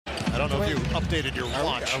don't know if you updated your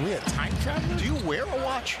watch. Are we a time traveler? Do you wear a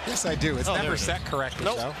watch? Yes, I do. It's never set correctly.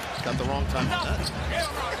 Nope. though. Got the wrong time on that.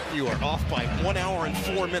 You are off by 1 hour and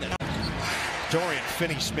 4 minutes. Dorian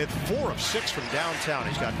Finney-Smith, 4 of 6 from downtown.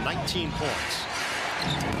 He's got 19 points.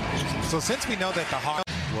 So since we know that the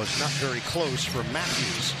Hawks Was not very close for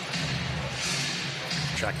Matthews.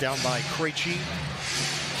 Tracked down by Krejci.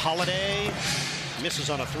 Holiday misses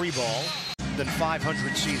on a 3-ball. Than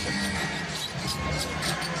 500 season.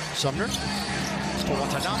 Sumner to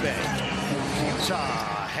Watanabe.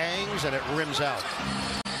 Utah hangs and it rims out.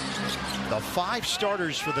 The 5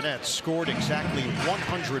 starters for the Nets scored exactly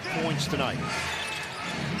 100 points tonight.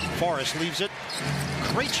 Forrest leaves it.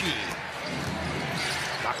 Krejci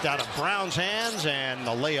knocked out of Brown's hands, and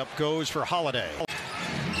the layup goes for Holiday.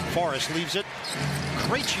 Forrest leaves it.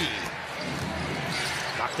 Krejci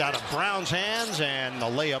knocked out of Brown's hands, and the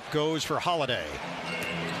layup goes for Holiday.